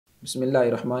بسم اللہ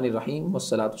الرحمن الرحیم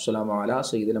والصلاۃ والسلام علی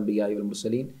سید الانبیاء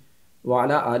والمرسلین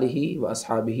وعلی آلہ و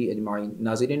اصحابہ اجمعین۔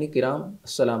 ناظرین کرام،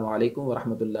 السلام علیکم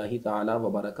ورحمۃ اللہ تعالی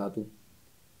وبرکاتہ۔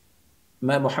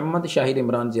 میں محمد شاہد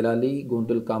عمران جلالی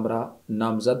گونڈل کامرا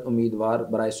نامزد امیدوار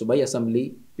برائے صوبائی اسمبلی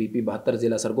پی 72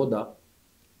 ضلع سرگودا۔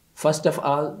 فرسٹ آف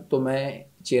آل تو میں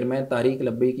چیئرمین تحریک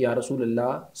لبیک یا رسول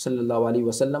اللہ صلی اللہ علیہ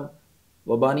وسلم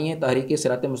و بانی تحریک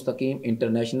صراط مستقیم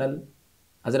انٹرنیشنل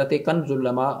حضرت کنز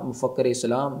علامہ مفکر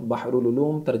اسلام بحر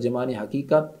العلوم ترجمان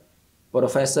حقیقت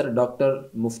پروفیسر ڈاکٹر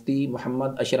مفتی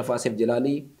محمد اشرف صاحب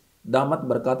جلالی دامت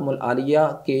برکاتہم العالیہ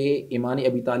کے ایمانی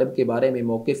ابی طالب کے بارے میں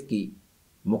موقف کی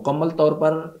مکمل طور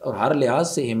پر اور ہر لحاظ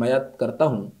سے حمایت کرتا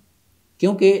ہوں،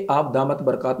 کیونکہ آپ دامت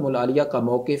برکاتہم العالیہ کا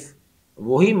موقف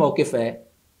وہی موقف ہے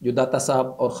جو داتا صاحب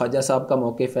اور خواجہ صاحب کا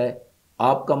موقف ہے۔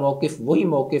 آپ کا موقف وہی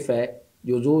موقف ہے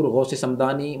جو حضور غوث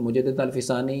سمدانی مجدد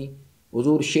الفسانی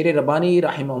حضور شیر ربانی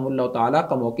رحمہم اللہ تعالیٰ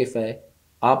کا موقف ہے۔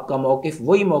 آپ کا موقف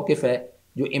وہی موقف ہے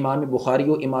جو امام بخاری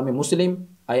و امام مسلم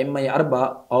ائمہ اربعہ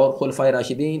اور خلفائے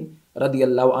راشدین رضی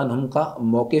اللہ عنہم کا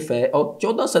موقف ہے، اور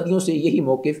 14 صدیوں سے یہی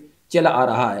موقف چلا آ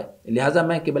رہا ہے۔ لہٰذا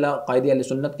میں قبلہ قائد اہل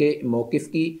سنت کے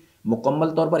موقف کی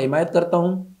مکمل طور پر حمایت کرتا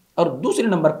ہوں، اور دوسرے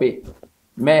نمبر پہ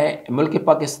میں ملک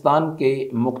پاکستان کے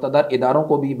مقتدر اداروں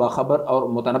کو بھی باخبر اور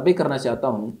متنبہ کرنا چاہتا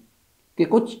ہوں کہ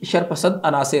کچھ شرپسند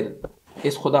عناصر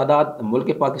اس خداداد ملک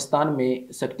پاکستان میں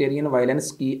سیکٹیرین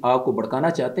وائلنس کی آگ کو بھڑکانا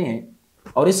چاہتے ہیں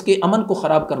اور اس کے امن کو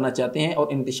خراب کرنا چاہتے ہیں اور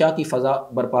انتشار کی فضا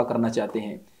برپا کرنا چاہتے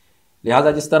ہیں۔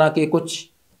 لہٰذا جس طرح کے کچھ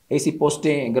ایسی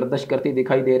پوسٹیں گردش کرتی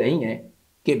دکھائی دے رہی ہیں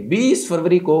کہ 20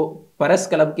 فروری کو پریس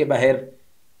کلب کے باہر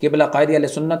قبلہ قائد اہل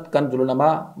سنت کنز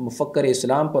العلماء مفکر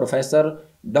اسلام پروفیسر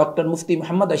ڈاکٹر مفتی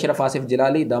محمد اشرف صاحب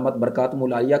جلالی دامت برکاتہم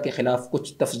العالیہ کے خلاف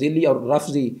کچھ تفضیلی اور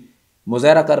لفظی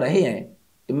مظاہرہ کر رہے ہیں،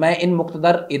 تو میں ان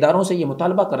مقتدر اداروں سے یہ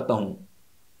مطالبہ کرتا ہوں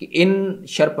کہ ان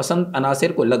شرپسند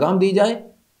عناصر کو لگام دی جائے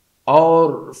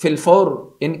اور فی الفور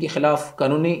ان کے خلاف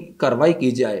قانونی کارروائی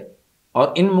کی جائے، اور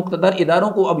ان مقتدر اداروں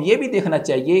کو اب یہ بھی دیکھنا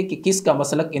چاہیے کہ کس کا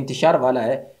مسلک انتشار والا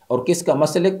ہے اور کس کا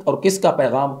مسلک اور کس کا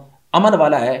پیغام امن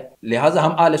والا ہے۔ لہٰذا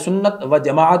ہم اہل سنت و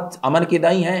جماعت امن کے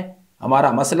دائی ہیں،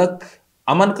 ہمارا مسلک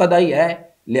امن کا دائی ہے،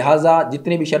 لہٰذا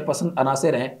جتنے بھی شرپسند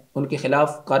عناصر ہیں ان کے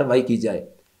خلاف کارروائی کی جائے۔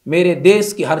 میرے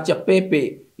دیس کے ہر چپے پہ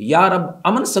یا رب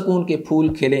امن سکون کے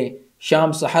پھول کھلیں،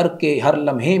 شام سحر کے ہر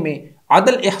لمحے میں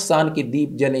عدل احسان کے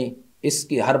دیپ جلیں، اس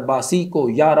کے ہر باسی کو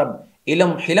یا رب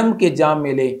علم حلم کے جام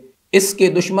میں لے، اس کے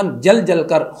دشمن جل جل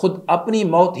کر خود اپنی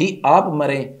موت ہی آپ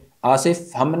مریں۔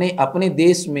 آصف ہم نے اپنے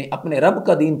دیس میں اپنے رب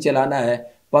کا دین چلانا ہے،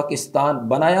 پاکستان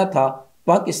بنایا تھا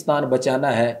پاکستان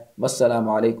بچانا ہے۔ والسلام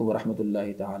علیکم ورحمۃ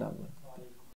اللہ تعالیٰ وبرکاتہ۔